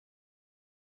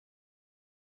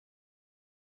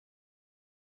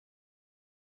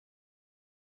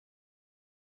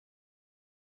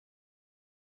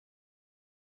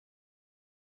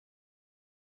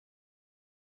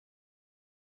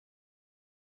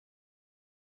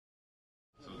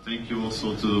Thank you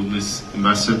also to Ms.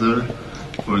 Ambassador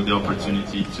for the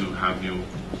opportunity to have you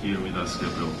here with us,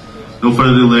 Gabriel. No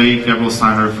further delay, Gabriel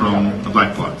Steinhardt from the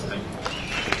Black Plot. Thank you.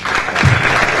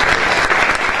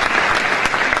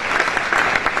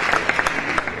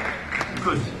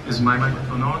 Good. Is my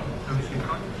microphone on? Everything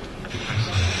on?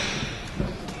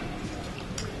 Excellent.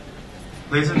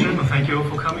 Ladies and gentlemen, thank you all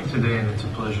for coming today, and it's a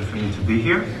pleasure for me to be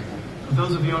here. For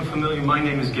those of you unfamiliar, my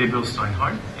name is Gabriel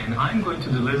Steinhardt, and I'm going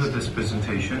to deliver this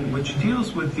presentation, which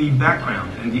deals with the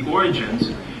background and the origins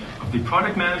of the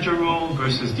product manager role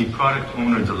versus the product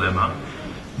owner dilemma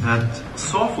that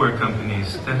software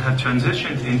companies that have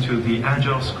transitioned into the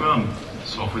Agile Scrum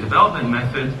software development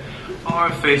method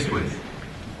are faced with.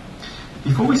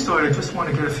 Before we start, I just want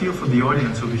to get a feel for the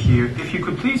audience over here. If you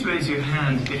could please raise your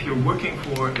hand if you're working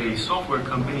for a software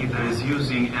company that is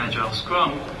using Agile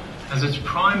Scrum as its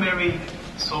primary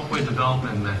software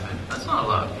development method. That's not a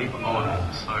lot of people.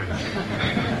 Oh, sorry.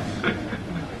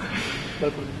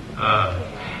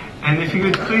 And if you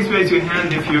could please raise your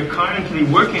hand if you're currently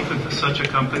working for such a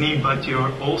company, but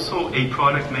you're also a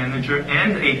product manager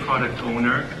and a product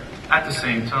owner at the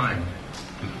same time,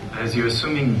 as you're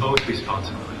assuming both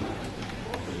responsibly.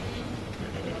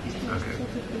 Okay.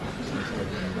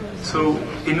 So,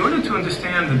 in order to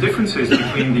understand the differences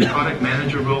between the product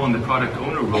manager role and the product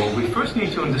owner role, we first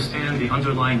need to understand the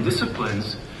underlying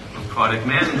disciplines of product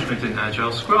management in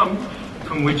Agile Scrum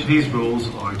from which these roles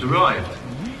are derived.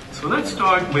 So let's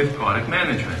start with product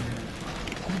management.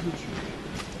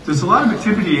 There's a lot of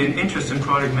activity and interest in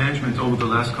product management over the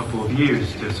last couple of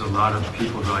years. There's a lot of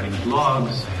people writing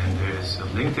blogs, and there's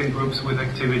LinkedIn groups with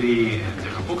activity, and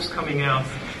there are books coming out.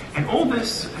 And all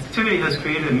this activity has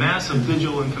created a mass of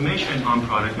digital information on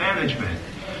product management.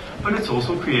 But it's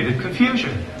also created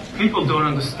confusion. People don't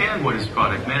understand what is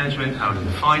product management, how to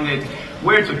define it,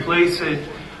 where to place it,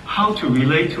 how to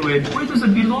relate to it, where does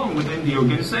it belong within the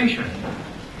organization.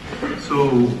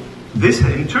 So this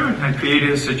in turn had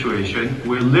created a situation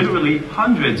where literally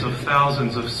hundreds of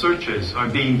thousands of searches are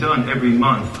being done every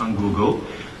month on Google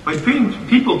by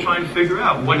people trying to figure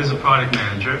out what is a product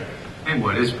manager and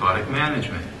what is product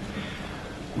management.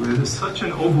 With such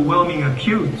an overwhelming,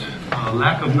 acute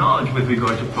lack of knowledge with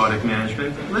regard to product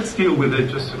management, let's deal with it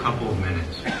just a couple of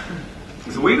minutes.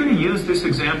 So we're going to use this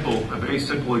example, a very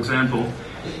simple example,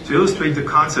 to illustrate the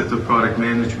concept of product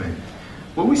management.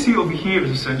 What we see over here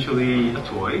is essentially a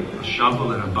toy, a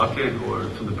shovel and a bucket, or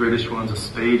for the British ones, a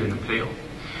spade and a pail.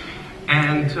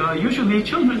 And usually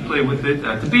children play with it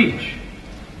at the beach.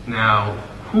 Now,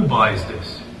 who buys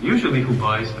this? Usually who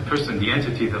buys, the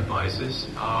entity that buys this,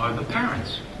 are the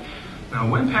parents. Now,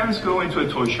 when parents go into a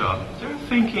toy shop, they're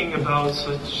thinking about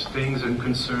such things and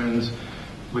concerns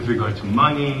with regard to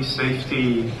money,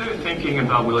 safety. They're thinking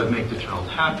about, will it make the child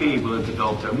happy? Will it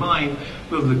develop their mind?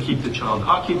 Will it keep the child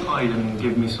occupied and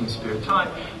give me some spare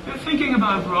time? They're thinking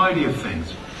about a variety of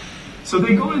things. So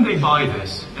they go and they buy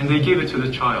this, and they give it to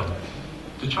the child.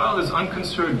 The child is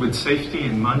unconcerned with safety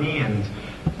and money and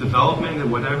development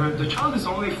and whatever. The child is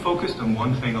only focused on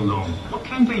one thing alone. What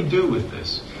can they do with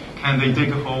this? Can they dig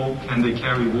a hole? Can they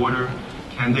carry water?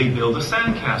 Can they build a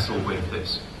sandcastle with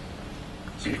this?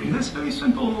 So from this very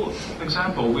simple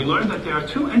example, we learned that there are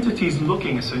two entities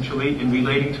looking essentially in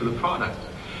relating to the product.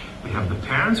 We have the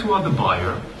parents, who are the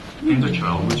buyer, and the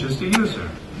child, which is the user.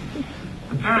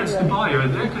 The parents, the buyer,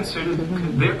 they're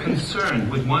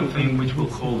concerned with one thing which we'll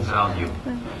call value.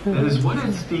 That is, what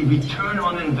is the return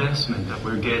on investment that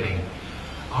we're getting?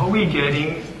 Are we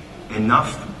getting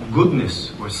enough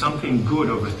goodness or something good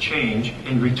of a change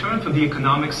in return for the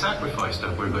economic sacrifice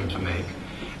that we're going to make?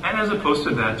 And as opposed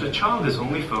to that, the child is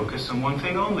only focused on one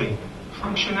thing only,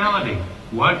 functionality.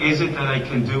 What is it that I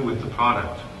can do with the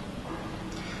product?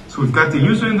 So we've got the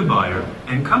user and the buyer,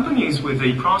 and companies with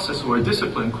a process or a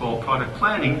discipline called product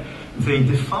planning, they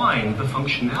define the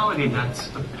functionality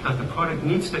that the product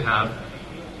needs to have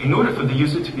in order for the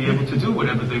user to be able to do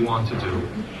whatever they want to do.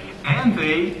 And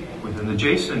they, with an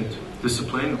adjacent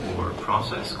discipline or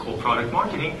process called product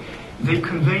marketing, they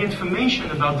convey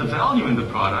information about the value in the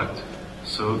product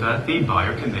so that the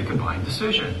buyer can make a buying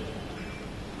decision.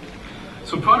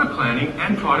 So product planning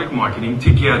and product marketing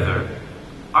together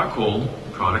are called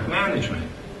product management.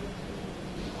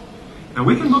 Now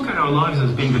we can look at our lives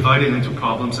as being divided into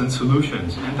problems and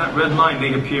solutions, and that red line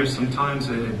may appear sometimes,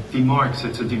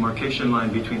 it's a demarcation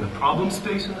line between the problem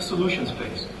space and the solution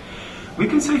space. We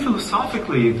can say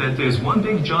philosophically that there's one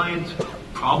big giant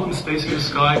problem space in the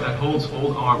sky that holds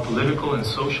all our political and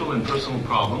social and personal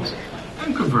problems,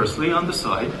 and conversely on the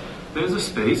side there's a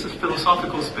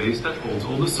philosophical space that holds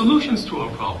all the solutions to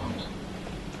our problems.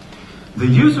 The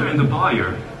user and the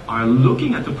buyer are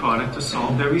looking at the product to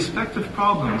solve their respective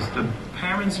problems. The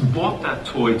parents bought that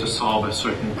toy to solve a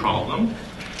certain problem,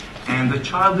 and the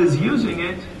child is using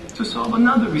it to solve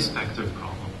another respective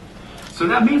problem. So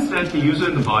that means that the user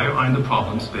and the buyer are in the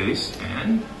problem space,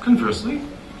 and conversely,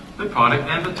 the product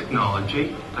and the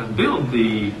technology that build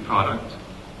the product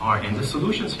are in the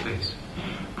solution space.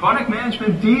 Product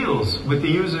management deals with the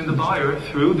user and the buyer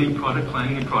through the product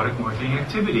planning and product marketing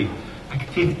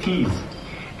activities.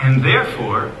 And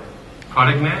therefore,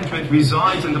 product management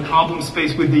resides in the problem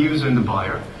space with the user and the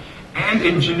buyer. And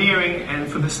engineering,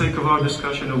 and for the sake of our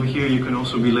discussion over here, you can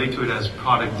also relate to it as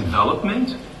product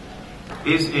development,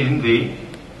 is in the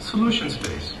solution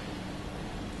space.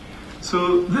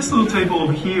 So this little table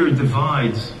over here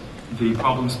divides the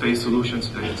problem space, solution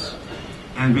space,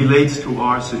 and relates to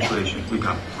our situation. We've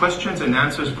got questions and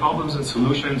answers, problems and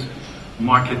solutions,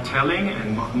 market telling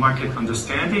and market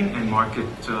understanding, and market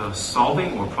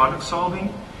solving or product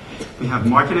solving. We have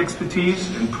market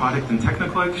expertise and product and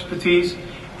technical expertise.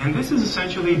 And this is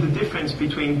essentially the difference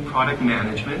between product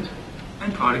management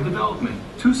and product development.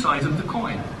 Two sides of the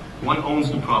coin. One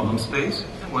owns the problem space,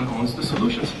 and one owns the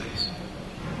solution space.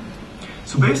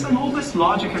 So based on all this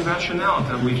logic and rationale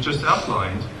that we've just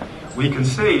outlined, we can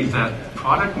say that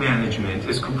product management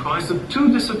is comprised of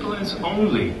two disciplines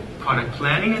only, product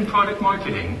planning and product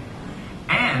marketing,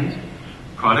 and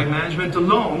product management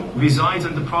alone resides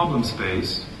in the problem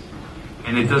space,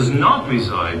 and it does not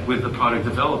reside with the product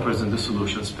developers in the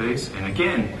solution space. And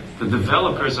again, the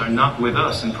developers are not with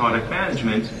us in product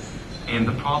management in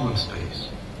the problem space.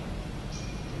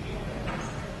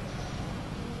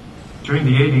 During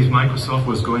the 80s, Microsoft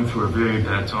was going through a very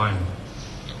bad time.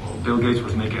 Well, Bill Gates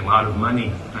was making a lot of money.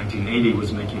 1980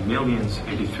 was making millions,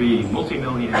 83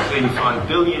 multi-millions, 85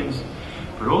 billions.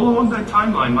 But all along that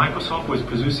timeline, Microsoft was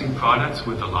producing products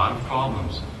with a lot of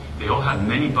problems. They all had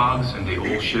many bugs, and they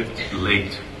all shipped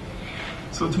late.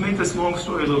 So to make this long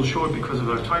story a little short, because of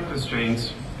our time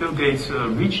constraints, Bill Gates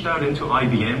reached out into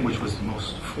IBM, which was the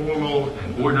most formal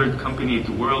and ordered company in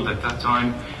the world at that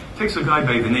time, takes a guy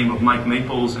by the name of Mike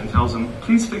Maples and tells him,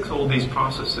 please fix all these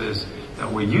processes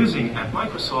that we're using at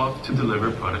Microsoft to deliver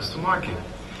products to market.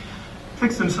 It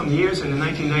takes them some years, and in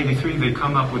 1993 they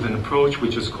come up with an approach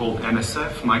which is called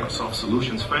MSF, Microsoft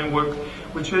Solutions Framework,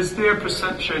 which is their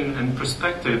perception and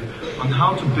perspective on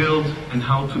how to build and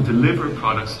how to deliver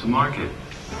products to market.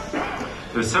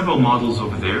 There are several models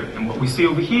over there, and what we see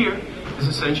over here is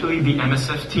essentially the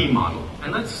MSFT model.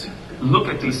 And let's look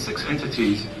at these 6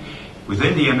 entities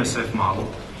within the MSF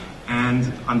model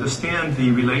and understand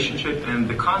the relationship and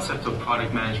the concept of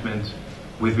product management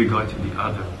with regard to the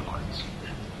other parts.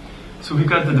 So we've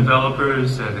got the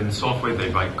developers that in software they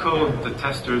write code, the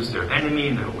testers, their enemy,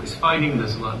 and they're always fighting.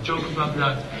 There's a lot of joke about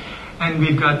that. And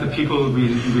we've got the people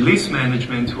in release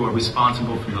management who are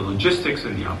responsible for the logistics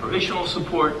and the operational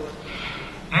support.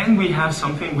 And we have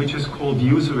something which is called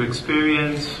user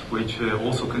experience, which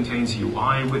also contains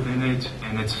UI within it.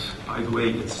 And it's, by the way,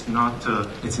 it's not,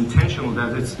 it's intentional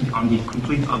that it's on the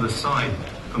complete other side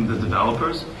from the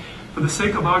developers. For the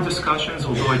sake of our discussions,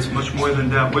 although it's much more than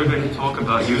that, we're going to talk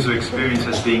about user experience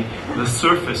as being the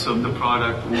surface of the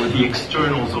product or the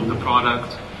externals of the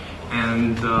product,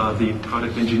 and the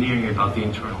product engineering about the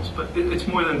internals. But it's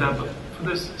more than that. But for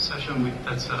this session,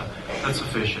 that's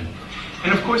sufficient.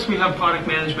 And of course, we have product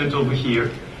management over here,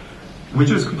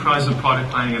 which is comprised of product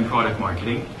planning and product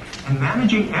marketing. And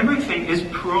managing everything is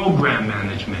program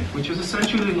management, which is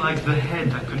essentially like the head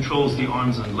that controls the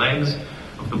arms and legs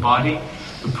of the body.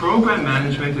 The program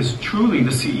management is truly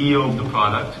the CEO of the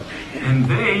product, and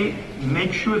they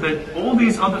make sure that all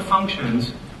these other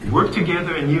functions work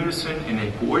together in unison in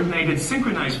a coordinated,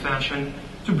 synchronized fashion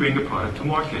to bring a product to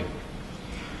market.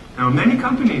 Now, many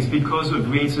companies, because of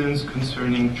reasons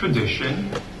concerning tradition,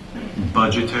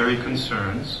 budgetary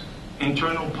concerns,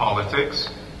 internal politics,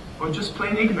 or just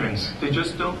plain ignorance, they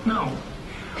just don't know.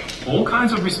 All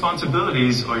kinds of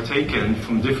responsibilities are taken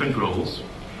from different roles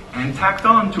and tacked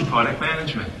on to product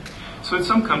management. So at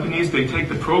some companies, they take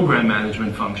the program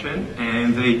management function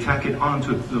and they tack it on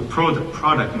to the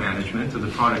product management, to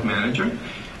the product manager.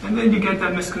 And then you get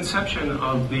that misconception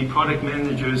of the product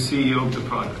manager, CEO of the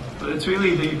product. But it's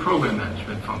really the program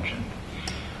management function.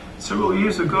 Several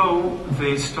years ago,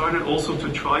 they started also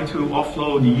to try to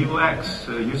offload UX,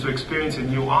 user experience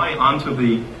and UI, onto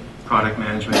the product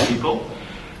management people.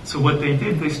 So what they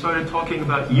did, they started talking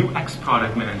about UX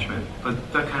product management,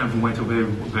 but that kind of went away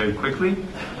very quickly.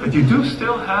 But you do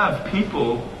still have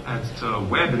people at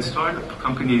web and startup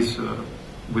companies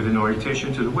with an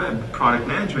orientation to the web, product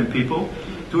management people,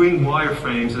 doing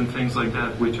wireframes and things like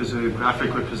that, which is a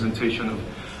graphic representation of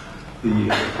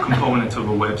the components of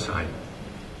a website.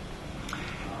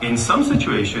 In some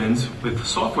situations, with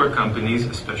software companies,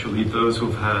 especially those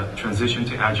who've transitioned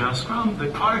to Agile Scrum, the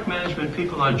product management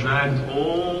people are dragged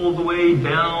all the way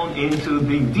down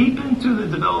deep into the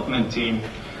development team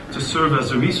to serve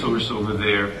as a resource over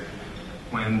there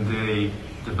when the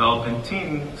development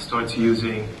team starts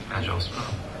using Agile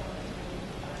Scrum.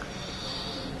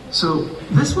 So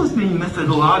this was the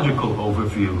methodological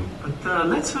overview, but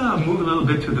let's move a little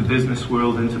bit to the business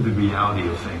world, into the reality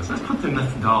of things. Let's put the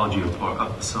methodology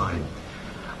aside.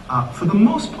 For the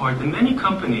most part, in many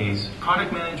companies,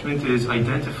 product management is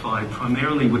identified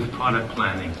primarily with product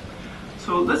planning.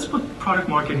 So let's put product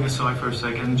marketing aside for a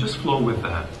second and just flow with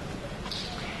that.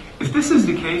 If this is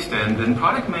the case, then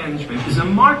product management is a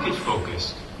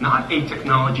market-focused, not a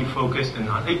technology-focused and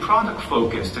not a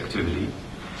product-focused activity.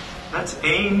 That's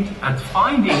aimed at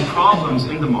finding problems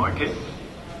in the market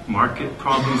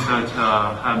problems that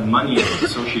have money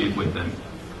associated with them,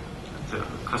 that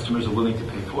customers are willing to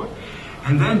pay for,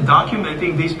 and then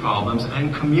documenting these problems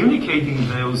and communicating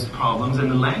those problems in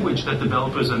the language that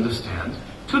developers understand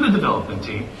to the development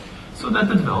team so that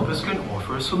the developers can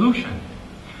offer a solution.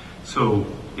 So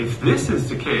if this is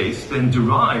the case, then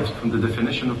derived from the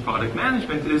definition of product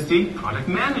management is the product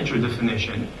manager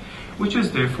definition, which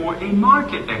is therefore a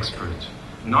market expert,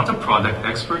 not a product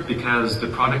expert, because the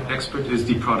product expert is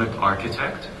the product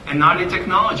architect, and not a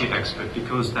technology expert,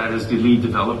 because that is the lead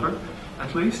developer,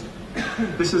 at least.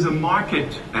 This is a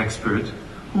market expert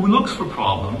who looks for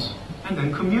problems and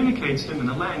then communicates them in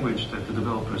a language that the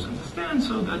developers understand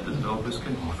so that the developers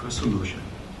can offer a solution.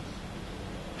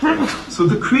 So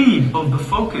the creed of the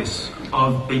focus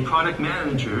of a product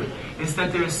manager is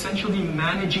that they're essentially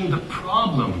managing the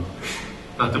problem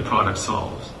that the product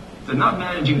solves. They're not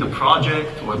managing the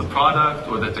project or the product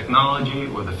or the technology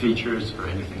or the features or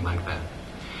anything like that.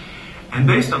 And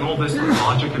based on all this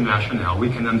logic and rationale, we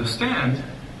can understand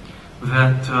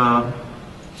that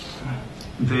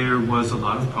there was a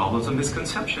lot of problems and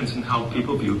misconceptions in how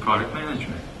people view product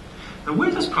management. Now,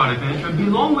 where does product management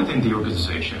belong within the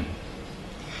organization?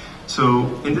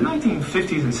 So in the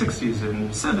 1950s and 60s and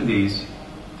 70s,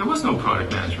 there was no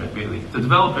product management, really. The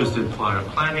developers did product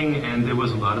planning, and there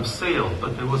was a lot of sales,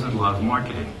 but there wasn't a lot of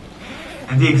marketing.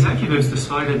 And the executives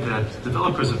decided that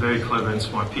developers are very clever and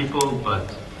smart people,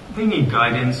 but they need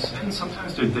guidance, and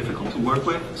sometimes they're difficult to work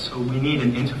with, so we need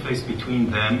an interface between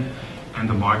them and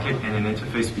the market, and an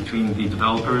interface between the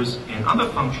developers and other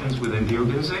functions within the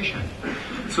organization.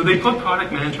 So they put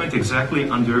product management exactly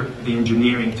under the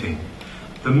engineering team.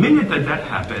 The minute that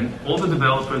happened, all the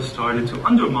developers started to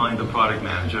undermine the product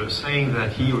manager, saying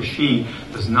that he or she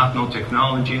does not know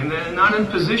technology and they're not in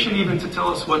position even to tell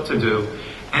us what to do.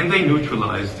 And they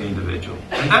neutralized the individual.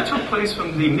 And that took place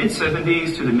from the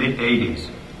mid-70s to the mid-80s.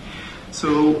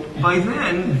 So by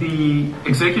then, the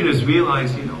executives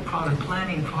realized, product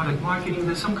planning, product marketing,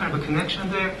 there's some kind of a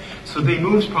connection there. So they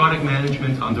moved product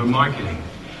management under marketing.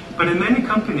 But in many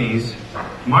companies,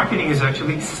 marketing is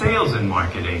actually sales and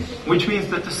marketing, which means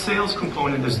that the sales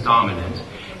component is dominant.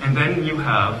 And then you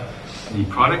have the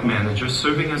product manager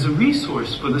serving as a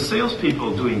resource for the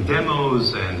salespeople, doing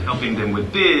demos and helping them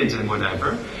with bids and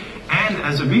whatever. And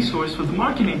as a resource for the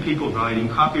marketing people, writing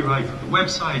copyright for the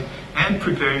website and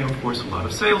preparing, of course, a lot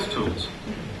of sales tools.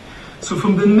 So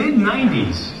from the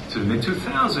mid-90s to the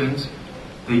mid-2000s,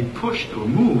 they pushed or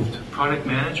moved product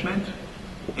management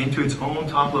into its own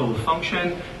top-level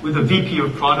function with a VP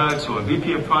of products or a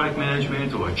VP of product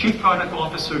management or a chief product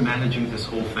officer managing this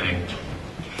whole thing.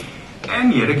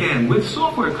 And yet again, with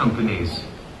software companies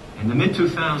in the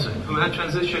mid-2000s who had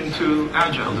transitioned to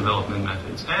Agile development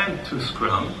methods and to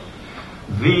Scrum,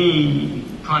 the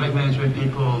product management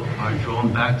people are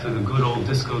drawn back to the good old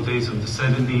disco days of the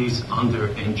 70s under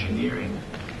engineering.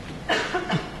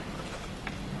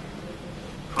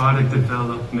 Product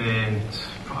development,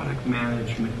 product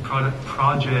management, product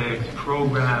project,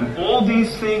 program, all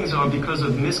these things are because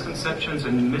of misconceptions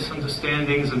and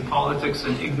misunderstandings and politics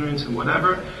and ignorance and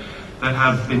whatever that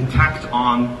have been tacked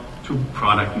on to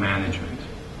product management.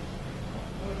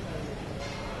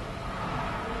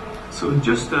 So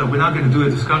just, we're not going to do a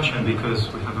discussion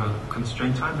because we have a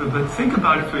constrained time, but think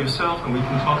about it for yourself and we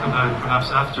can talk about it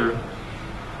perhaps after.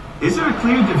 Is there a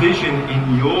clear division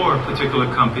in your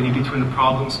particular company between the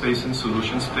problem space and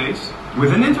solution space,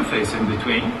 with an interface in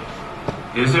between?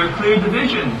 Is there a clear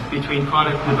division between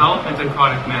product development and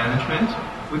product management,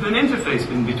 with an interface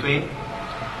in between?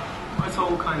 Well, it's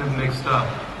all kind of mixed up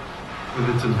with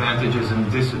its advantages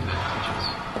and disadvantages.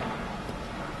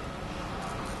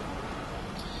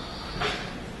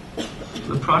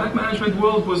 The product management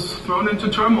world was thrown into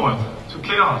turmoil, to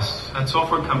chaos, at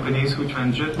software companies who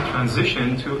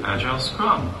transitioned to Agile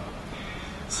Scrum.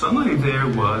 suddenly there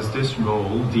was this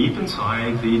role deep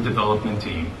inside the development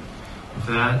team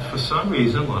that for some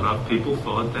reason a lot of people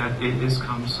thought that it is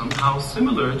somehow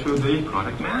similar to the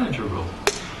product manager role.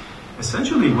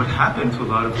 Essentially what happened to a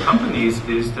lot of companies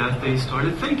is that they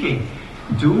started thinking,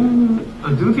 do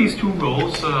these two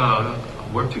roles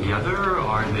work together?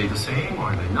 Are they the same?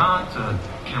 Are they not?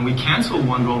 Can we cancel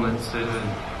one role instead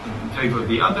in favor of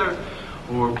the other?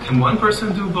 Or can one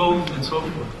person do both? And so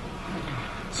forth.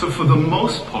 So for the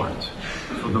most part,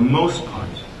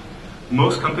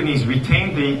 most companies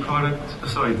retained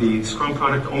the Scrum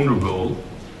product owner role,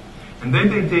 and then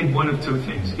they did one of two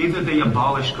things. Either they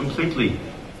abolished completely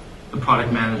the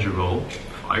product manager role,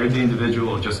 fired the individual,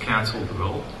 or just canceled the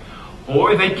role,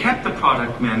 or they kept the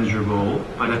product manager role,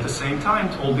 but at the same time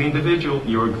told the individual,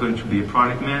 you're going to be a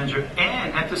product manager,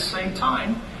 and at the same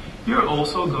time, you're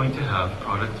also going to have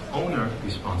product owner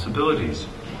responsibilities.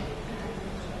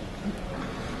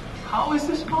 How is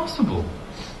this possible?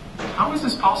 How is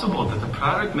this possible that the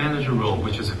product manager role,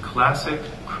 which is a classic,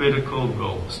 critical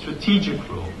role, strategic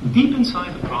role, deep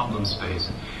inside the problem space,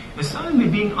 is suddenly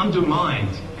being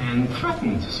undermined and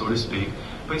threatened, so to speak,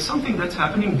 by something that's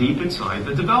happening deep inside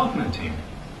the development team?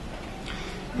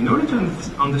 In order to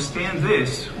understand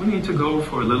this, we need to go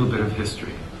for a little bit of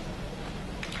history.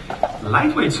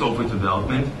 Lightweight software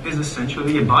development is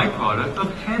essentially a byproduct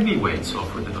of heavyweight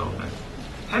software development.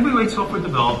 Heavyweight software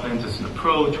development is an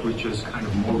approach which is kind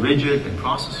of more rigid and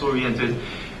process-oriented,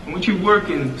 in which you work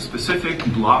in specific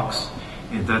blocks,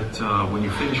 and that when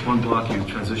you finish one block, you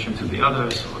transition to the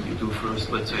other. So you do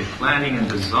first, let's say, planning and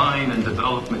design and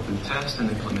development and test and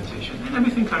implementation, and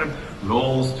everything kind of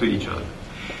rolls to each other.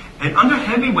 And under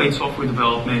heavyweight software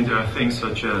development, there are things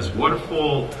such as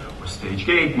waterfall or stage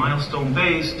gate,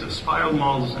 milestone-based, spiral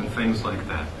models, and things like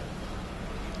that.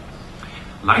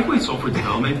 Lightweight software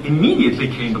development immediately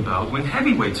came about when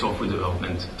heavyweight software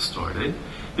development started,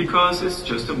 because it's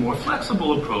just a more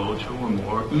flexible approach or a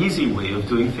more easy way of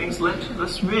doing things,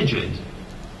 less rigid.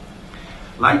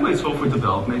 Lightweight software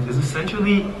development is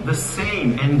essentially the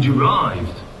same and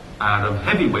derived out of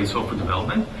heavyweight software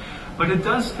development, but it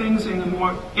does things in a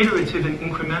more iterative and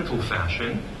incremental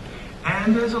fashion,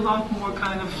 and there's a lot more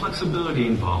kind of flexibility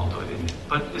involved in it.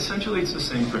 But essentially it's the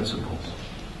same principles.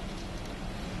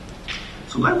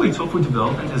 So lightweight software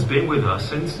development has been with us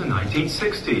since the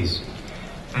 1960s.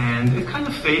 And it kind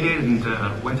of faded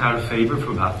and went out of favor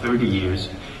for about 30 years.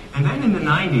 And then in the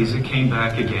 90s, it came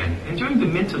back again. And during the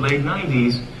mid to late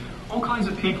 90s, all kinds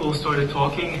of people started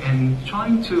talking and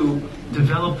trying to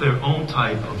develop their own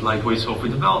type of lightweight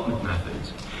software development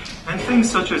methods. And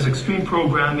things such as extreme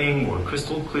programming or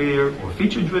crystal clear or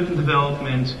feature-driven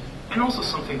development, and also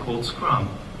something called Scrum,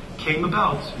 came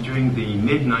about during the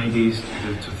mid-90s to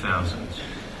the 2000s.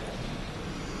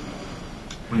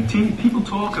 When people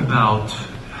talk about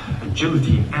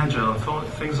agility and agile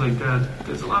and things like that,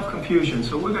 there's a lot of confusion,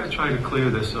 so we're going to try to clear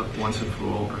this up once and for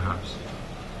all, perhaps.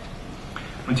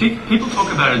 When people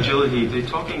talk about agility, they're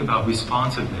talking about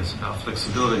responsiveness, about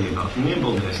flexibility, about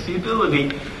nimbleness, the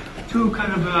ability to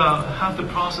kind of have the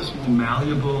process more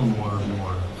malleable,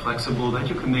 more flexible, that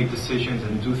you can make decisions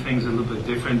and do things a little bit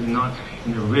different, not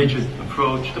in a rigid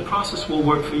approach. The process will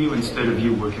work for you instead of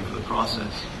you working for the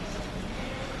process.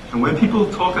 And when people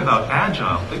talk about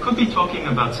Agile, they could be talking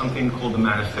about something called the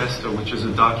manifesto, which is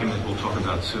a document we'll talk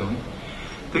about soon.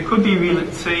 They could be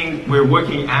really saying we're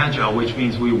working Agile, which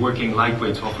means we're working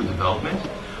lightweight software development.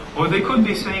 Or they could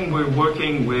be saying we're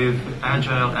working with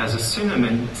Agile as a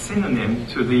synonym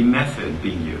to the method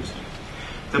being used.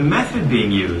 The method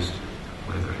being used,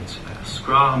 whether it's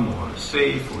Scrum or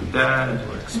SAFe or DAD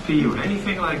or XP or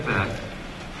anything like that,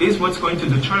 is what's going to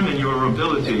determine your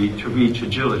ability to reach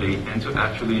agility and to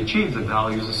actually achieve the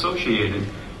values associated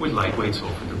with lightweight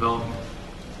software development.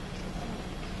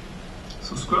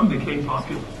 So Scrum became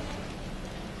popular.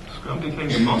 Scrum became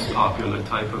the most popular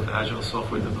type of Agile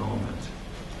software development.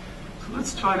 So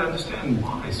let's try to understand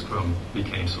why Scrum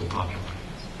became so popular.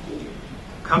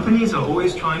 Companies are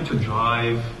always trying to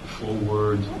drive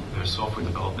forward their software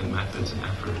development methods and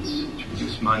efforts to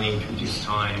reduce money, to reduce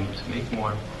time, to make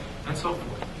more, and so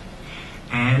forth.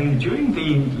 And during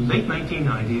the late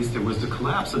 1990s, there was the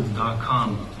collapse of the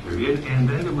dot-com period, and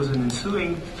then there was an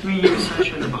ensuing 3-year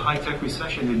session of a high-tech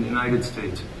recession in the United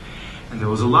States. And there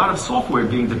was a lot of software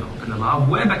being developed and a lot of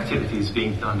web activities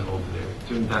being done over there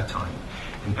during that time.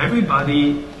 And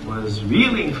everybody was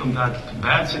reeling from that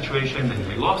bad situation, and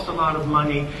they lost a lot of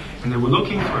money, and they were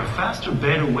looking for a faster,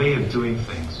 better way of doing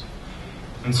things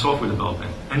in software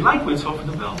development. And lightweight software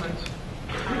development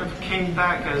kind of came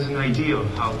back as an idea of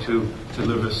how to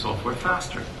deliver software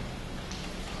faster.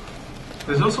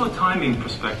 There's also a timing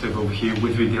perspective over here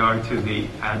with regard to the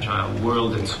Agile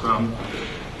world and Scrum.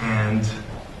 And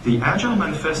the Agile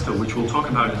Manifesto, which we'll talk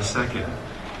about in a second,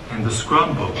 and the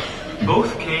Scrum book,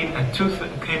 both came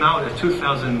out at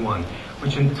 2001,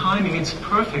 which in timing it's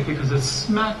perfect because it's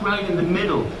smack right in the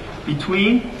middle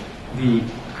between the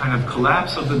kind of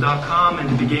collapse of the .com and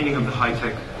the beginning of the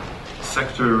high-tech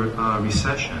sector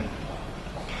recession.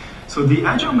 So the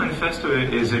Agile Manifesto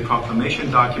is a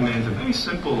proclamation document, a very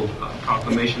simple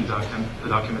proclamation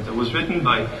document that was written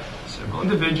by several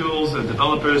individuals,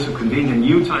 developers who convened in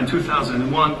Utah in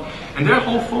 2001. And their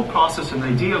whole full process and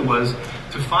idea was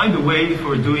to find a way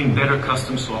for doing better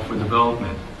custom software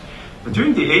development. But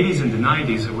during the 80s and the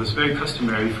 90s, it was very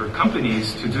customary for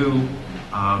companies to do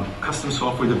custom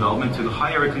software development, to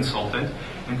hire a consultant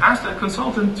and ask that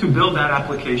consultant to build that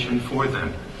application for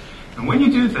them. And when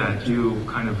you do that, you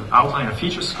kind of outline a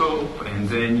feature scope, and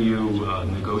then you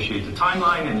negotiate the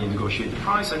timeline, and you negotiate the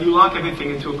price, and you lock everything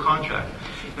into a contract.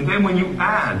 And then when you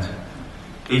add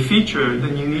a feature,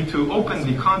 then you need to open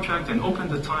the contract and open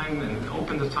the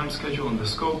time schedule and the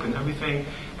scope and everything,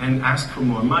 and ask for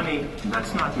more money.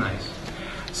 That's not nice.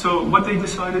 So what they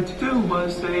decided to do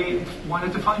was they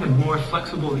wanted to find a more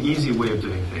flexible, easy way of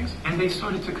doing things. And they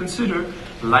started to consider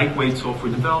lightweight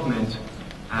software development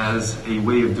as a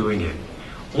way of doing it.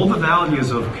 All the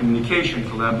values of communication,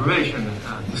 collaboration,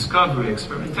 discovery,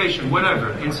 experimentation,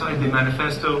 whatever, inside the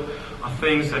manifesto are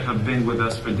things that have been with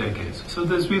us for decades. So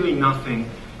there's really nothing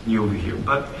new over here.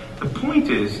 But the point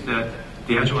is that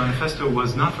the Agile Manifesto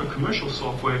was not for commercial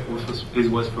software, it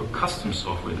was for custom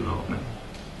software development.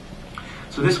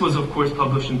 So this was, of course,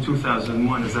 published in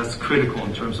 2001, as that's critical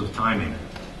in terms of timing.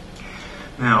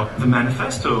 Now, the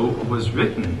manifesto was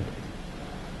written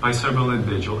by several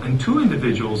individuals, and two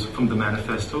individuals from the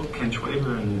manifesto, Ken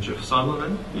Schwaber and Jeff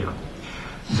Sutherland,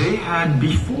 they had,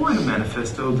 before the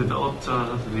manifesto, developed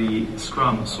the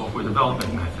Scrum software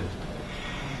development method.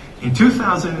 In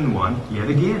 2001, yet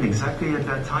again, exactly at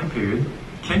that time period,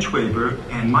 Ken Schwaber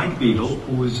and Mike Beadle,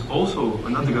 who was also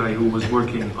another guy who was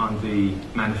working on the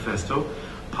manifesto,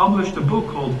 published a book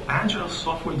called Agile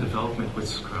Software Development with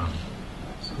Scrum.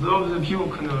 So those of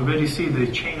you can already see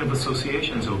the chain of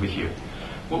associations over here.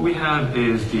 What we have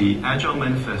is the Agile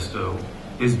Manifesto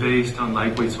is based on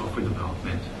lightweight software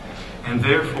development. And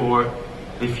therefore,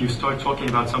 if you start talking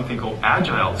about something called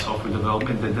Agile software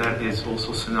development, then that is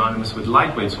also synonymous with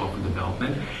lightweight software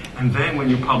development. And then when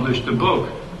you publish the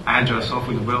book, Agile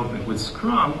Software Development with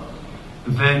Scrum,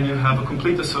 then you have a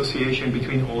complete association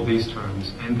between all these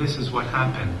terms. And this is what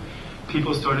happened.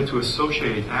 People started to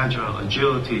associate Agile,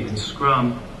 Agility, and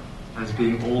Scrum as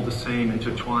being all the same,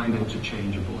 intertwined,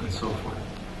 interchangeable, and so forth.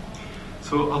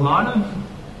 So a lot of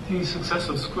the success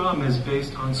of Scrum is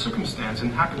based on circumstance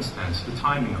and happenstance, the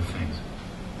timing of things.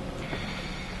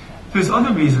 There's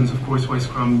other reasons, of course, why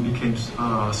Scrum became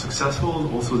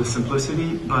successful, also the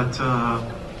simplicity, but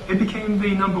it became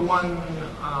the number one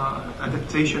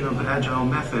adaptation of the Agile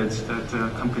methods that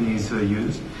companies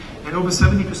used, and over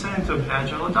 70% of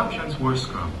Agile adoptions were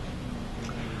Scrum.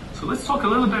 So let's talk a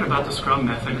little bit about the Scrum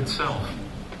method itself.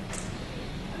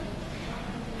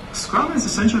 Scrum is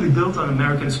essentially built on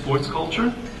American sports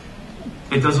culture.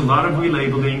 It does a lot of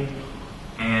relabeling,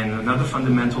 and another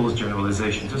fundamental is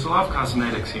generalization. There's a lot of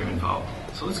cosmetics here involved.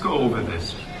 So let's go over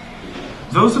this.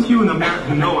 Those of you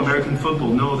who know American football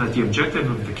know that the objective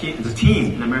of the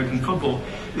team in American football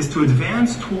is to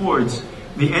advance towards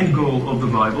the end goal of the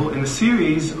Bible in a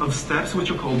series of steps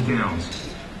which are called downs.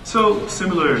 So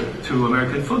similar to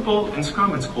American football, in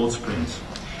Scrum it's called sprints.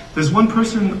 There's one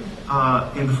person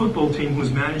in the football team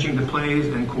who's managing the plays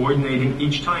and coordinating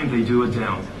each time they do a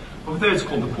down. Over there it's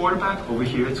called the quarterback, over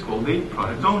here it's called the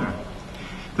product owner.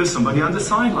 There's somebody on the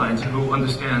sidelines who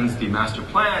understands the master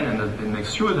plan and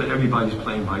makes sure that everybody's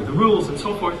playing by the rules and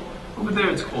so forth. Over there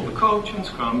it's called the coach. In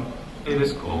Scrum it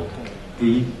is called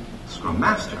the Scrum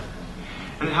Master.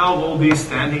 And they have all these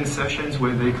standing sessions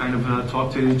where they kind of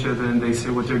talk to each other and they say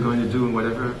what they're going to do and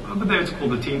whatever. Over there it's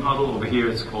called the team huddle. Over here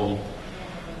it's called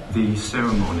the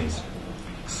ceremonies.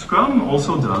 Scrum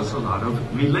also does a lot of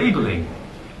relabeling.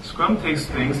 Scrum takes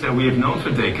things that we have known for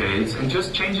decades and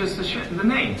just changes the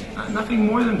name. Nothing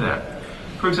more than that.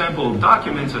 For example,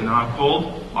 documents are now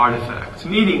called artifacts.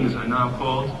 Meetings are now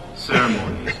called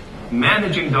ceremonies.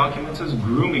 Managing documents is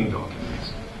grooming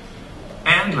documents.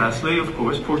 And lastly, of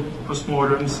course,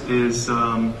 postmortems is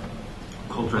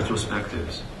called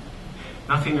retrospectives.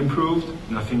 Nothing improved,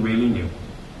 nothing really new.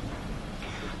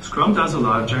 Scrum does a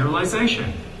lot of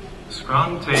generalization.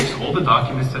 Scrum takes all the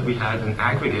documents that we had and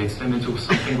aggregates them into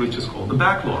something which is called the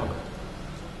backlog.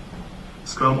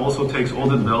 Scrum also takes all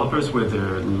the developers with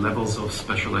their levels of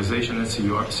specialization and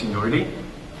seniority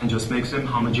and just makes them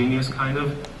homogeneous, kind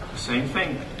of the same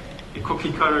thing, a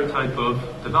cookie cutter type of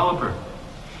developer.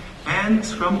 And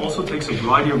Scrum also takes a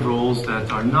variety of roles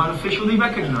that are not officially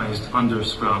recognized under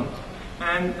Scrum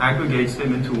and aggregates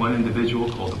them into one individual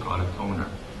called the product owner.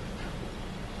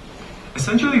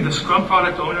 Essentially, the Scrum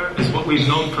product owner is what we've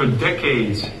known for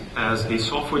decades as a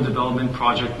software development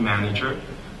project manager,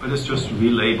 but it's just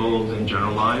relabeled and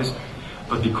generalized.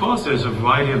 But because there's a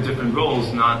variety of different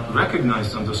roles not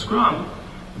recognized under Scrum,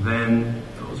 then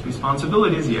those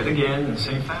responsibilities, yet again, in the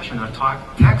same fashion, are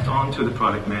tacked on to the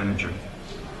product manager.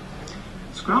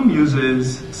 Scrum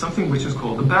uses something which is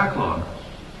called the backlog.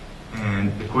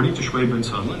 And according to Schwaber and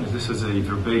Sutherland, this is a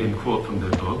verbatim quote from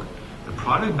their book, the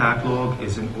product backlog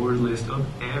is an ordered list of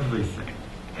everything.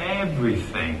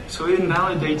 Everything. So it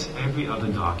invalidates every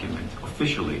other document,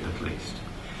 officially at least.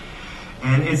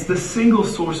 And it's the single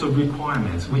source of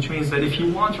requirements, which means that if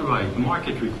you want to write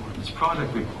market requirements,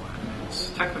 product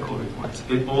requirements, technical requirements,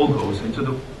 it all goes into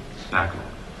the backlog.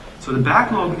 So the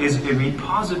backlog is a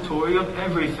repository of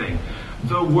everything.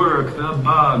 The work, the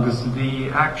bugs, the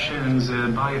actions,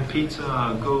 buy a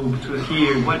pizza, go to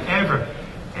here, whatever.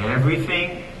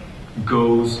 Everything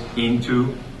goes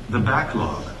into the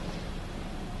backlog.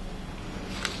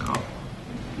 Now,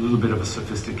 a little bit of a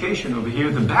sophistication over here.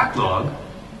 The backlog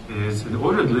is an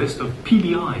ordered list of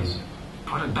PBIs,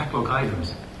 product backlog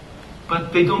items.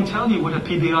 But they don't tell you what a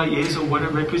PBI is or what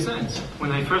it represents.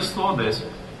 When I first saw this,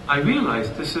 I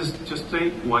realized this is just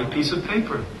a white piece of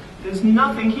paper. There's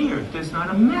nothing here. There's not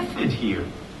a method here.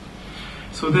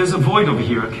 So there's a void over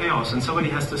here, a chaos, and somebody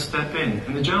has to step in.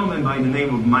 And a gentleman by the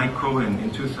name of Mike Cohen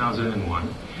in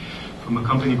 2001, from a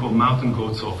company called Mountain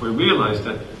Goat Software, realized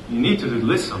that you need to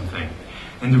list something.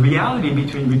 And the reality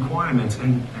between requirements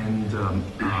and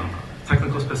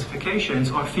technical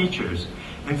specifications are features.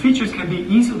 And features can be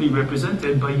easily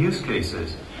represented by use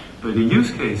cases. But a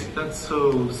use case, that's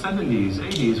so 70s,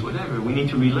 80s, whatever, we need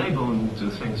to relabel and do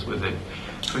things with it.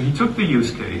 So he took the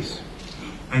use case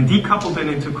and decoupled it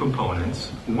into components.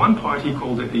 One part he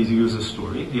called it the user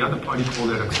story, the other part he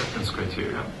called it acceptance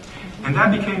criteria. And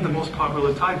that became the most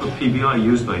popular type of PBI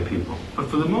used by people. But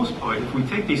for the most part, if we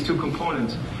take these two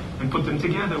components and put them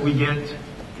together, we get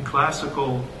the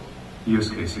classical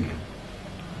use case again.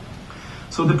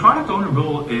 So the product owner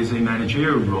role is a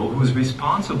managerial role who is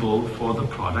responsible for the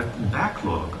product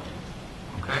backlog.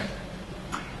 Okay?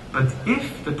 But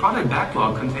if the product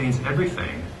backlog contains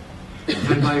everything,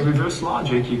 then by reverse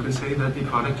logic, you could say that the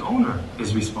product owner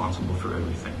is responsible for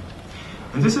everything.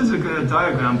 And this is a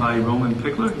diagram by Roman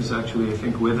Pickler, who's actually, I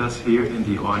think, with us here in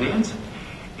the audience,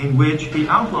 in which he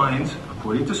outlines,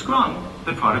 according to Scrum,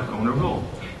 the product owner role.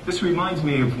 This reminds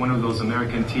me of one of those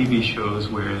American TV shows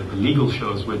where, the legal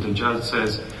shows, where the judge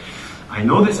says, I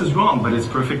know this is wrong, but it's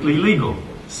perfectly legal.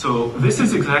 So this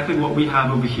is exactly what we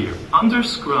have over here. Under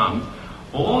Scrum,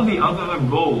 all the other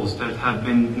roles that have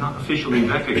been not officially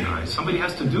recognized, somebody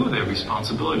has to do their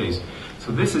responsibilities.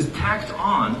 So this is tacked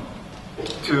on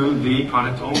to the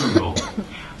product owner role.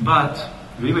 But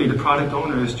really the product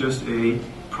owner is just a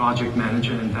project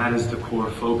manager, and that is the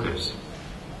core focus.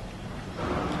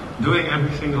 Doing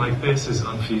everything like this is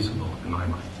unfeasible in my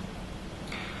mind.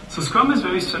 So Scrum is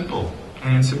very simple,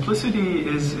 and simplicity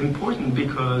is important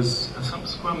because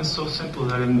Scrum is so simple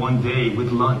that in one day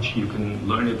with lunch you can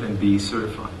learn it and be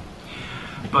certified.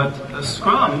 But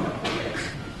Scrum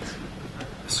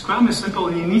is simple,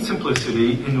 and you need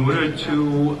simplicity in order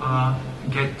to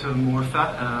get more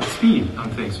speed on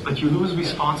things. But you lose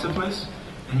responsiveness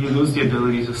and you lose the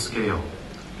ability to scale.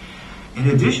 In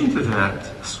addition to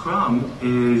that, Scrum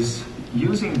is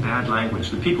using bad language.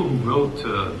 The people who wrote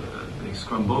the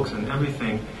Scrum books and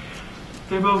everything,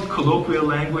 they wrote colloquial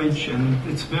language, and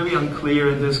it's very unclear,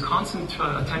 and there's constant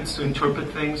attempts to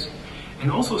interpret things. And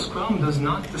also Scrum does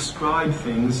not describe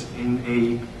things in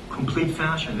a complete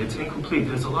fashion. It's incomplete.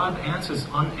 There's a lot of answers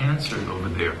unanswered over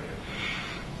there.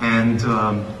 And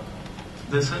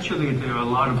essentially there are a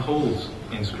lot of holes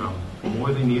in Scrum,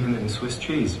 more than even in Swiss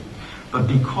cheese. But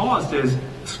because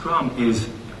Scrum is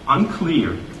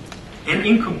unclear and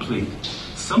incomplete,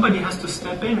 somebody has to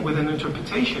step in with an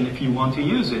interpretation if you want to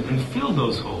use it and fill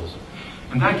those holes.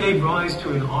 And that gave rise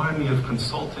to an army of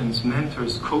consultants,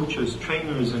 mentors, coaches,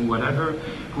 trainers, and whatever,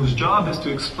 whose job is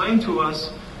to explain to us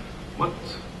what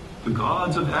the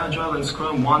gods of Agile and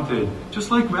Scrum wanted.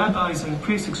 Just like rabbis and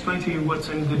priests explain to you what's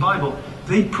in the Bible,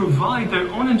 they provide their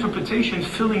own interpretation,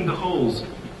 filling the holes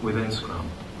within Scrum.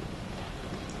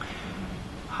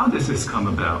 How does this come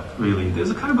about, really? There's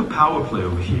a kind of a power play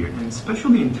over here, and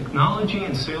especially in technology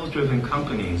and sales-driven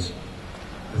companies,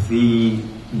 the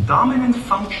dominant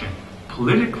function,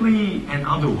 politically and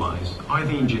otherwise, are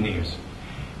the engineers.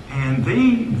 And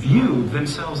they view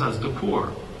themselves as the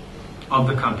core of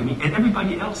the company, and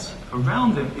everybody else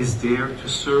around them is there to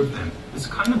serve them. It's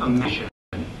kind of a mission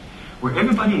where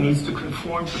everybody needs to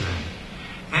conform to them.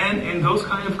 And in those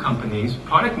kind of companies,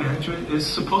 product management is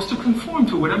supposed to conform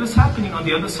to whatever's happening on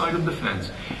the other side of the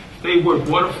fence. If they work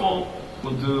waterfall,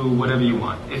 we'll do whatever you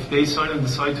want. If they suddenly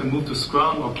decide to move to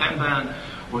Scrum or Kanban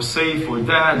or SAFe or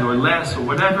DAD or less or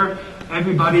whatever,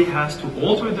 everybody has to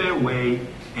alter their way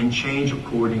and change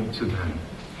according to them.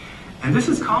 And this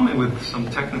is common with some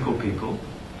technical people.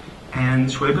 And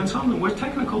Schwaber and Sutherland were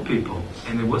technical people.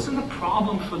 And it wasn't a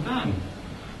problem for them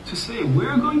to say,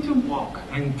 we're going to walk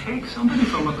and take somebody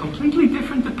from a completely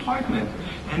different department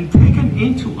and take him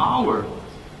into our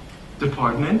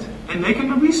department and make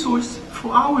him a resource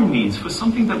for our needs, for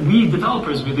something that we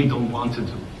developers really don't want to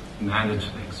do, manage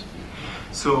things.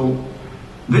 So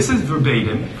this is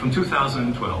verbatim from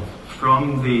 2012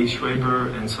 from the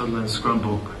Schwaber and Sutherland Scrum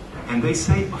book. And they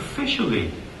say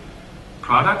officially,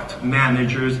 product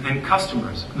managers and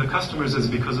customers. The customers is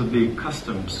because of the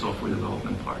custom software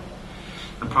development part.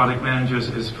 The product managers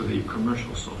is for the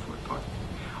commercial software part.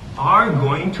 Are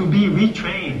going to be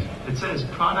retrained. It says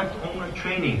product owner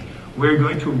training. We're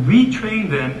going to retrain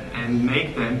them and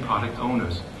make them product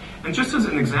owners. And just as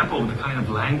an example of the kind of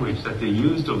language that they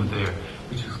used over there,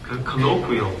 which is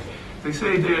colloquial, they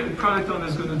say the product owner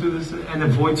is going to do this and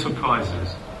avoid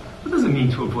surprises. What does it mean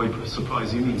to avoid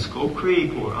surprise? You mean scope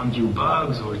creep or undue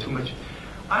bugs or too much?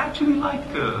 I actually like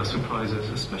surprises,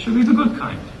 especially the good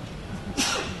kind.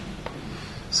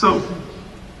 So,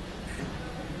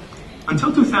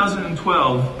 until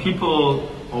 2012,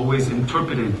 people always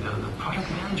interpreted the product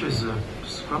manager as a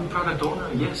Scrum product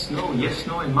owner, yes, no,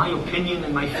 in my opinion,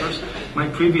 in my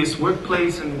previous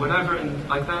workplace and whatever, and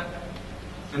like that.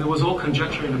 And there was all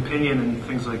conjecture and opinion and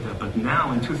things like that. But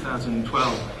now, in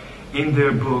 2012, in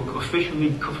their book,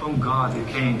 officially from God, it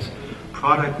came,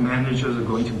 product managers are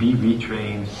going to be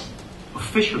retrained.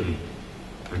 Officially,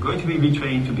 they're going to be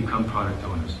retrained to become product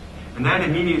owners. And that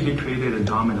immediately created a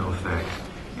domino effect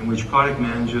in which product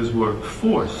managers were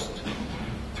forced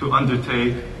to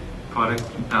undertake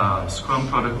Scrum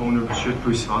product ownership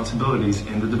responsibilities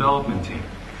in the development team.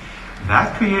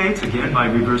 That creates, again by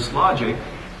reverse logic,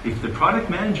 if the product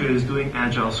manager is doing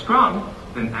Agile Scrum,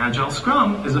 then Agile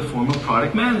Scrum is a form of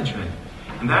product management.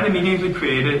 And that immediately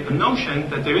created a notion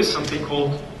that there is something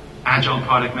called Agile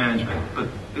product management. But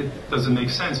it doesn't make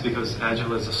sense because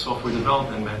Agile is a software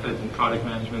development method and product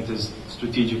management is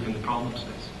strategic in the problem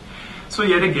space. So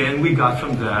yet again, we got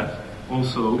from that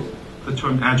also the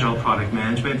term Agile product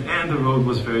management, and the road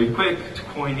was very quick to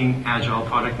coining Agile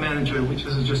product manager, which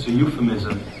is just a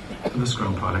euphemism for the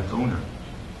Scrum product owner.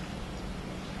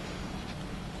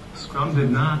 Scrum did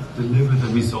not deliver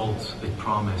the results it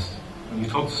promised. When you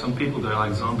talk to some people, they're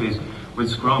like zombies.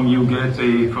 With Scrum, you get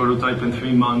a prototype in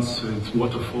 3 months, it's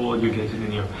waterfall, you get it in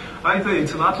a year. I think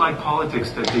it's a lot like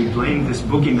politics, that they blame this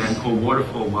boogeyman called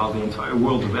waterfall while the entire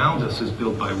world around us is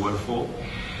built by waterfall.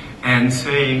 And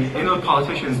saying,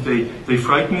 politicians, they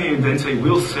frighten you and then say,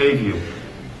 we'll save you.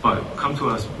 But come to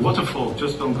us, waterfall,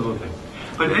 just don't go there.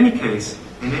 But in any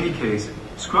case,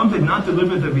 Scrum did not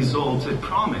deliver the results it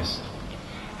promised.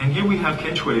 And here we have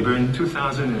Ken Schwaber in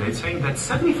 2008 saying that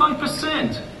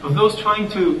 75% of those trying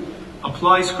to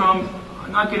apply Scrum are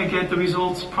not going to get the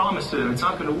results promised to them. It's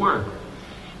not going to work.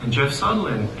 And Jeff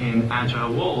Sutherland in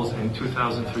Agile Walls in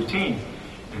 2013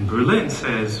 in Berlin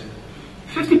says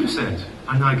 50%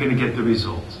 are not going to get the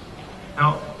results.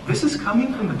 Now, this is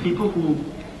coming from the people who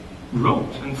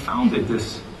wrote and founded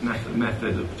this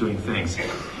method of doing things.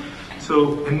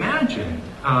 So imagine,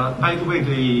 by the way,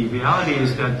 the reality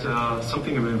is that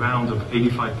something around of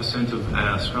 85%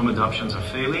 of Scrum adoptions are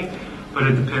failing, but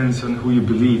it depends on who you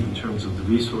believe in terms of the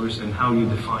resource and how you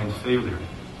define failure.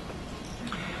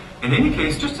 In any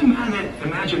case, just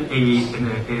imagine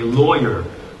a lawyer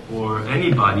or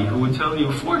anybody who would tell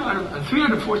you 3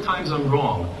 out of 4 times I'm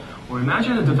wrong. Or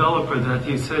imagine a developer that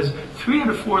he says 3 out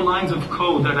of 4 lines of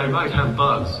code that I write have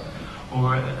bugs.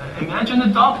 Or imagine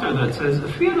a doctor that says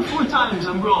 3 out of 4 times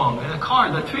I'm wrong, and a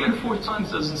car that 3 out of 4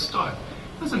 times doesn't start.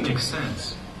 It doesn't make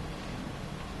sense.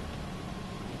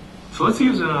 So let's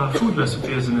use a food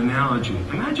recipe as an analogy.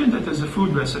 Imagine that there's a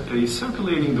food recipe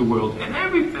circulating the world, and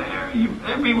everywhere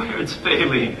it's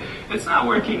failing. It's not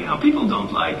working out. People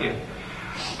don't like it.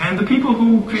 And the people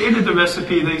who created the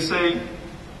recipe, they say,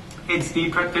 it's the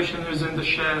practitioners and the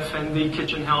chef and the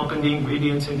kitchen help and the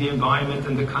ingredients and the environment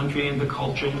and the country and the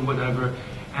culture and whatever.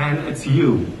 And it's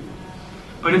you.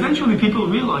 But eventually people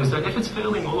realize that if it's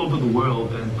failing all over the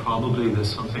world, then probably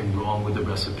there's something wrong with the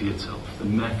recipe itself. The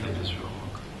method is wrong.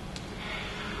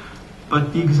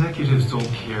 But the executives don't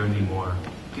care anymore.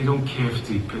 They don't care if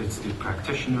it's the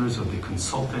practitioners or the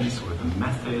consultants or the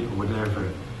method or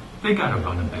whatever. They gotta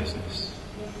run a business.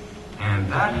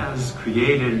 And that has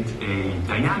created a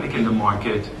dynamic in the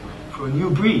market for a new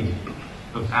breed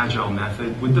of Agile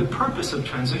method with the purpose of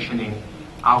transitioning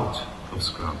out of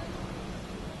Scrum.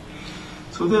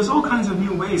 So there's all kinds of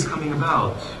new ways coming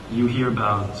about. You hear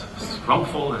about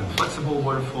Scrumful and flexible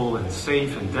waterfall and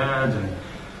safe and dead and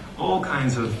all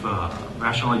kinds of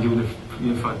rational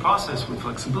unified process with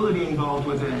flexibility involved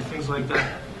with it and things like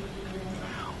that.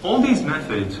 All these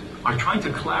methods are trying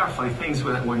to clarify things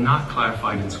that were not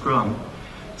clarified in Scrum,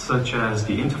 such as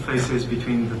the interfaces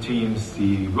between the teams,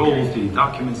 the roles, the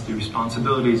documents, the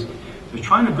responsibilities. They're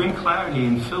trying to bring clarity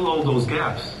and fill all those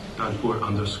gaps that were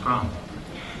under Scrum.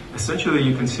 Essentially,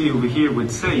 you can see over here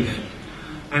with SAFE,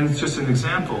 and it's just an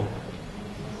example,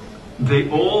 they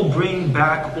all bring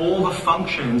back all the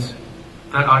functions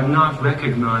that are not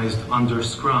recognized under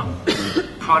Scrum.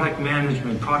 Product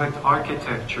management, product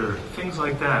architecture, things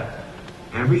like that.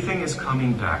 Everything is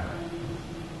coming back.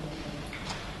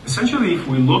 Essentially, if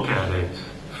we look at it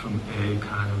from a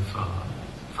kind of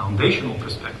foundational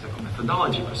perspective, a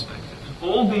methodology perspective,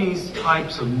 all these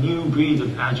types of new breed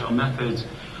of Agile methods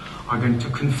are going to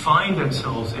confine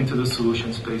themselves into the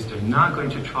solution space. They're not going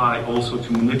to try also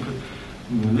to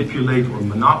manipulate or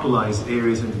monopolize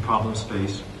areas in the problem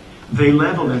space. They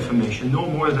level information, no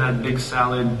more that big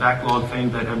salad backlog thing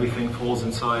that everything falls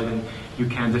inside and you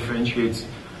can't differentiate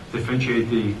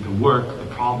the work, the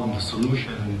problem, the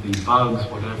solution, the bugs,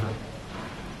 whatever.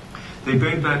 They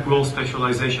bring back role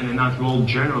specialization and not role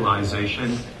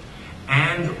generalization.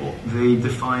 And they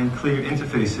define clear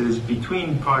interfaces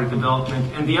between product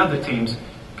development and the other teams,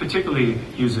 particularly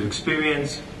user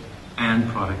experience and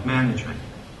product management.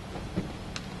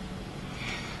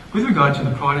 With regard to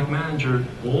the product manager,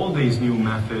 all these new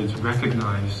methods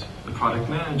recognize the product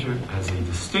manager as a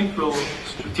distinct role,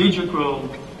 strategic role, in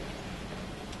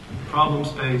the problem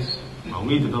space, while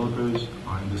we developers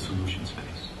are in the solution space.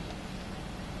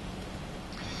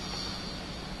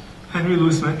 Henry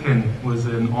Louis Mencken was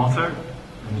an author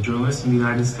and a journalist in the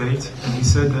United States, and he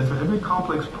said that for every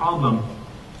complex problem,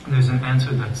 there's an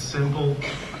answer that's simple,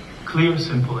 clear,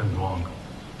 simple, and wrong.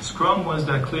 Scrum was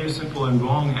that clear, simple, and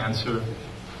wrong answer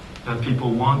that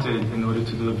people wanted in order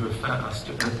to deliver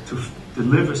faster, to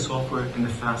deliver software in a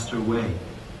faster way.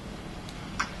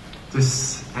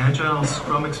 This Agile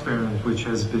Scrum experiment, which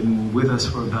has been with us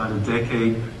for about a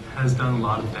decade, has done a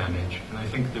lot of damage, and I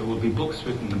think there will be books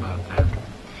written about that.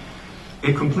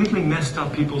 It completely messed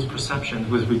up people's perceptions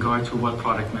with regard to what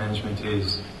product management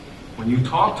is. When you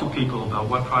talk to people about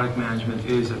what product management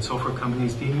is at software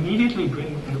companies, they immediately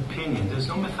bring an opinion. There's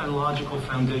no methodological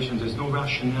foundation. There's no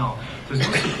rationale. There's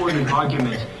no supporting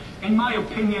argument. In my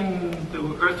opinion,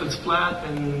 the earth is flat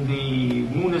and the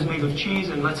moon is made of cheese,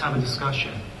 and let's have a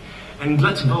discussion. And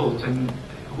let's vote, and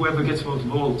whoever gets most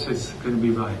votes is going to be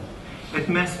right. It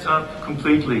messed up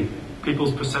completely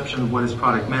people's perception of what is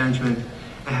product management.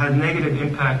 It had negative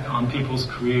impact on people's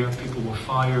career. People were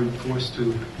fired, forced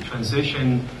to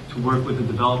transition to work with the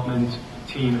development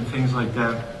team and things like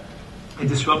that. It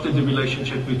disrupted the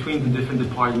relationship between the different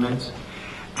departments,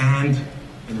 and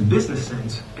in a business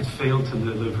sense, it failed to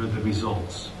deliver the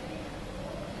results.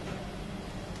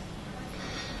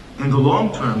 In the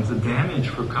long term, the damage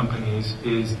for companies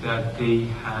is that they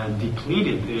had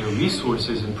depleted their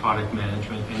resources in product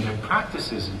management and their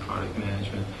practices in product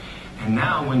management. And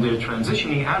now, when they're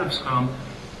transitioning out of Scrum,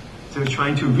 they're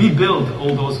trying to rebuild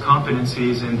all those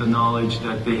competencies and the knowledge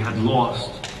that they had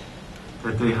lost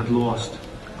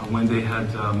when they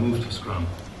had moved to Scrum.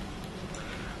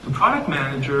 The product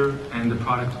manager and the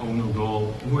product owner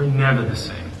role were never the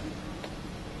same.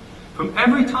 From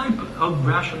every type of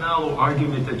rationale or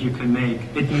argument that you can make,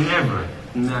 it never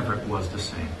was the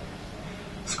same.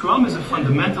 Scrum is a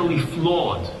fundamentally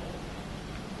flawed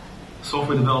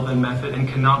software development method and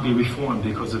cannot be reformed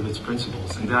because of its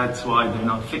principles. And that's why they're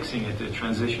not fixing it, they're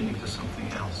transitioning to something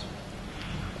else.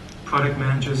 Product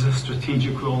manager is a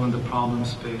strategic role in the problem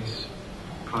space.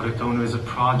 Product owner is a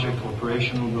project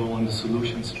operational role in the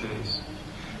solution space.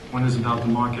 One is about the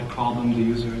market problem, the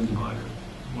user and the buyer.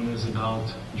 One is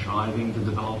about driving the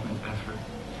development effort.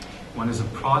 One is a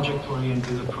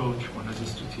project-oriented approach, one is a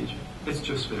strategic. It's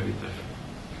just very different.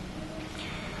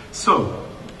 So,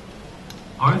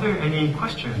 are there any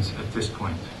questions at this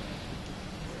point?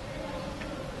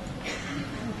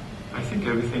 I think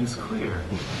everything's clear.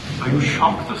 Are you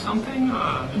shocked or something?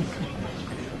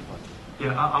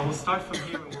 Yeah, I will start from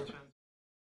here.